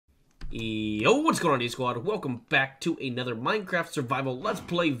Yo, what's going on, D Squad? Welcome back to another Minecraft Survival Let's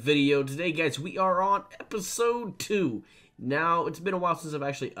Play video. Today, guys, we are on episode 2. Now, it's been a while since I've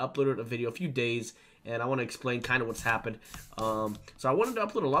actually uploaded a video, a few days, and I want to explain kind of what's happened. So I wanted to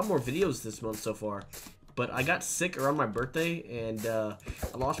upload a lot more videos this month so far, but I got sick around my birthday, and I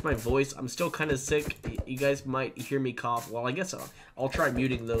lost my voice. I'm still kind of sick. You guys might hear me cough. Well, I guess I'll try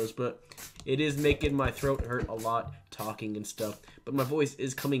muting those, but it is making my throat hurt a lot talking and stuff. But my voice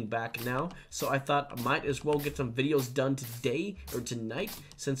is coming back now, so I thought I might as well get some videos done today or tonight,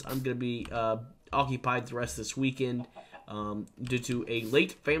 since I'm going to be occupied the rest of this weekend. Due to a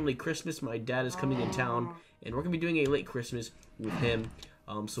late family Christmas. My dad is coming in town, and we're going to be doing a late Christmas with him,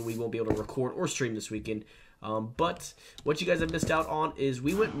 so we won't be able to record or stream this weekend. But what you guys have missed out on is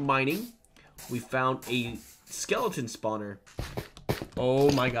we went mining. We found a skeleton spawner.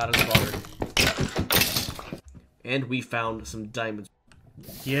 Oh my god, a spawner. And we found some diamonds.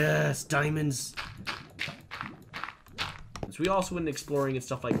 Yes, diamonds! So we also went exploring and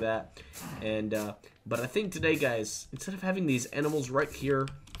stuff like that. And, but I think today, guys, instead of having these animals right here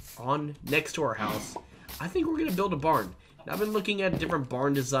next to our house, I think we're going to build a barn. Now, I've been looking at different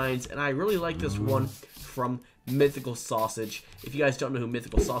barn designs, and I really like this one from Mythical Sausage. If you guys don't know who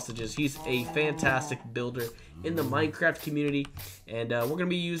Mythical Sausage is, he's a fantastic builder in the Minecraft community, and we're going to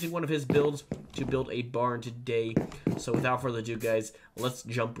be using one of his builds to build a barn today. So without further ado, guys, let's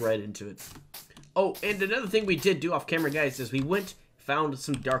jump right into it. Oh, and another thing we did do off camera, guys, is we found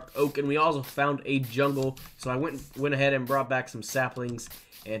some dark oak, and we also found a jungle. So I went ahead and brought back some saplings,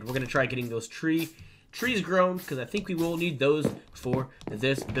 and we're gonna try getting those trees grown, because I think we will need those for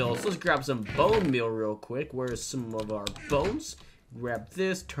this build. So let's grab some bone meal real quick. Where's some of our bones? Grab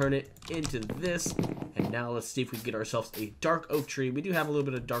this, turn it into this, and now let's see if we can get ourselves a dark oak tree. We do have a little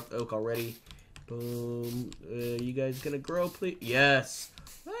bit of dark oak already. Boom. You guys gonna grow, please? Yes.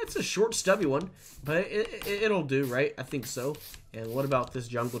 It's a short, stubby one, but it'll do, right? I think so. And what about this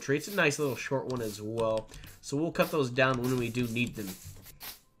jungle tree? It's a nice little short one as well. So we'll cut those down when we do need them.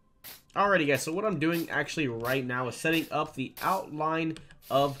 Alrighty, guys. So what I'm doing actually right now is setting up the outline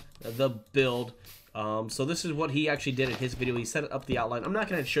of the build. So this is what he actually did in his video. He set up the outline. I'm not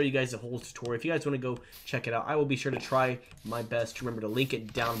going to show you guys the whole tutorial. If you guys want to go check it out, I will be sure to try my best to remember to link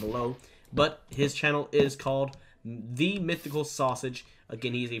it down below. But his channel is called The Mythical Sausage.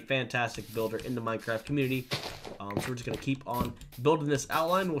 Again, he's a fantastic builder in the Minecraft community. So we're just going to keep on building this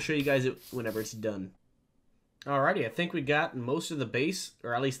outline. We'll show you guys it whenever it's done. Alrighty, I think we got most of the base,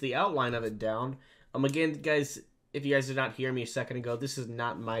 or at least the outline of it down. Again, guys, if you guys did not hear me a second ago, this is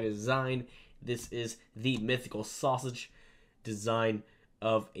not my design. This is the Mythical Sausage design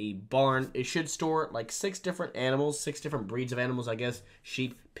of a barn. It should store like 6 different animals, 6 different breeds of animals, I guess.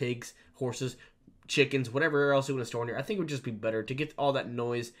 Sheep, pigs, horses, chickens, whatever else you want to store in here. I think it would just be better to get all that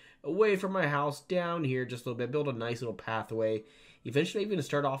noise away from my house down here just a little bit. Build a nice little pathway. Eventually, even to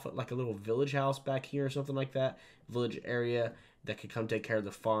start off at like a little village house back here or something like that. Village area that could come take care of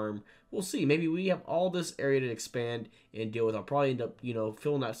the farm. We'll see. Maybe we have all this area to expand and deal with. I'll probably end up, you know,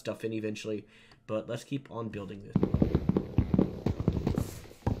 filling that stuff in eventually. But let's keep on building this.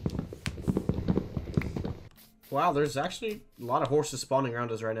 Wow, there's actually a lot of horses spawning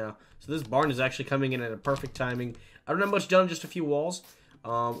around us right now. So this barn is actually coming in at a perfect timing. I don't have much done, just a few walls.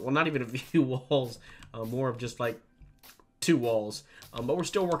 Well, not even a few walls. More of just like 2 walls. But we're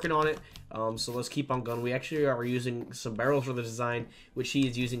still working on it. So let's keep on going. We actually are using some barrels for the design, which he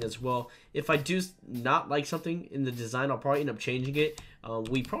is using as well. If I do not like something in the design, I'll probably end up changing it.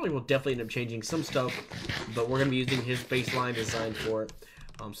 We probably will definitely end up changing some stuff, but we're going to be using his baseline design for it.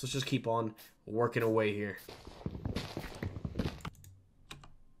 So let's just keep on working away here.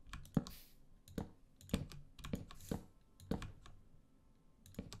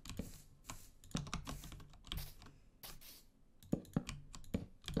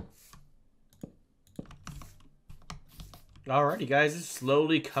 Alrighty, guys, it's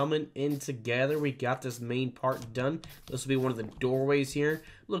slowly coming in together. We got this main part done. This will be one of the doorways here.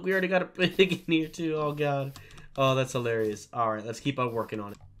 Look, we already got a pig in here too. Oh god. Oh, that's hilarious. Alright, let's keep on working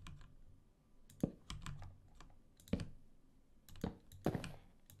on it.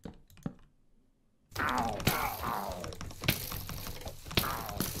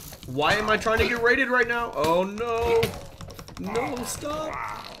 Why am I trying to get raided right now? Oh no. No, stop.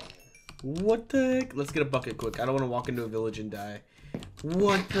 What the heck? Let's get a bucket quick. I don't want to walk into a village and die.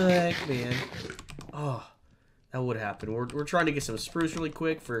 What the heck, man? Oh, that would happen. We're trying to get some spruce really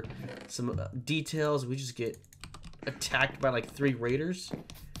quick for some details. We just get attacked by like 3 raiders.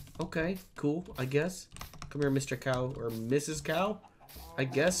 Okay, cool, I guess. Come here, Mr. Cow, or Mrs. Cow. I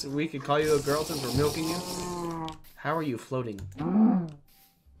guess we could call you a girl since we're milking you. How are you floating?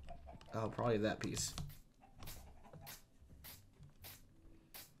 probably that piece.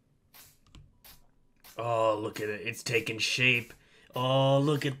 Oh, look at it. It's taking shape. Oh,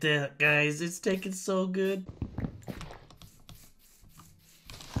 look at that, guys. It's taking so good.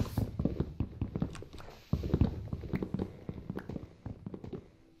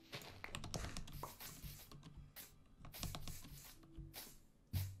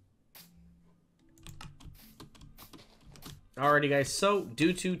 Alrighty, guys. So,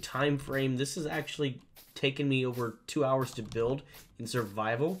 due to time frame, this has actually taken me over 2 hours to build in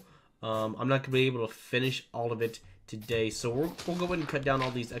survival. I'm not going to be able to finish all of it today, so we'll go ahead and cut down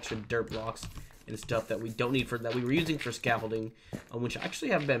all these extra dirt blocks and stuff that we don't need that we were using for scaffolding, which I actually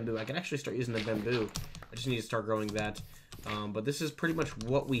have bamboo. I can actually start using the bamboo. I just need to start growing that. But this is pretty much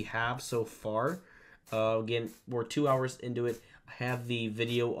what we have so far. Again, we're 2 hours into it. I have the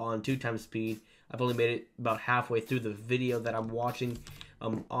video on 2x speed. I've only made it about halfway through the video that I'm watching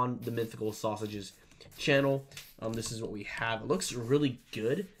on the Mythical Sausages channel. This is what we have. It looks really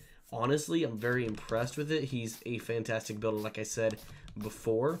good. Honestly, I'm very impressed with it. He's a fantastic builder, like I said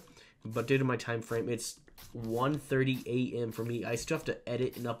before. But due to my time frame, it's 1:30 a.m. for me. I still have to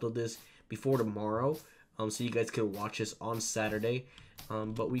edit and upload this before tomorrow, so you guys can watch this on Saturday.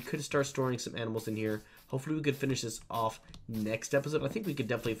 But we could start storing some animals in here. Hopefully we could finish this off next episode. I think we could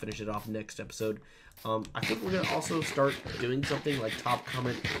definitely finish it off next episode. I think we're going to also start doing something like top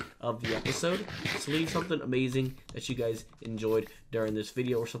comment of the episode. So leave something amazing that you guys enjoyed during this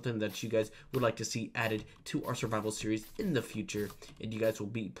video, or something that you guys would like to see added to our survival series in the future. And you guys will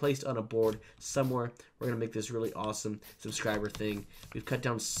be placed on a board somewhere. We're going to make this really awesome subscriber thing. We've cut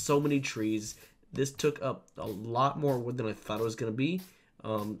down so many trees. This took up a lot more wood than I thought it was going to be.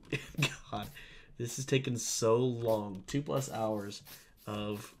 God, this has taken so long. 2+ hours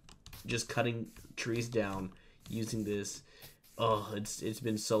of just cutting trees down using this. Oh, it's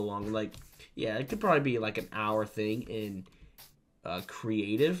been so long. Like, yeah, it could probably be like an hour thing in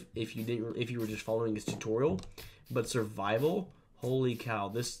creative if you were just following this tutorial. But survival, holy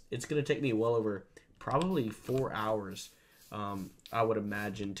cow, it's gonna take me well over probably 4 hours, I would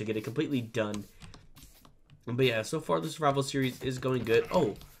imagine, to get it completely done. But yeah, so far the survival series is going good.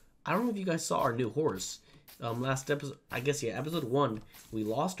 Oh, I don't know if you guys saw our new horse. Last episode, I guess, yeah, episode 1, we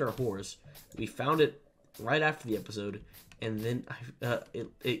lost our horse. We found it right after the episode, and then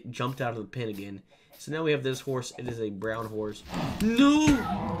it jumped out of the pen again. So now we have this horse. It is a brown horse.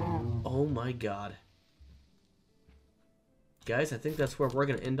 No! Oh my god. Guys, I think that's where we're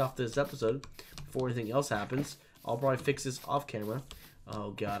going to end off this episode before anything else happens. I'll probably fix this off camera.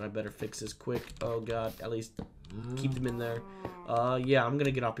 Oh god, I better fix this quick. Oh god, at least keep them in there. Yeah, I'm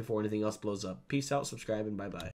gonna get off before anything else blows up. Peace out, subscribe, and bye-bye.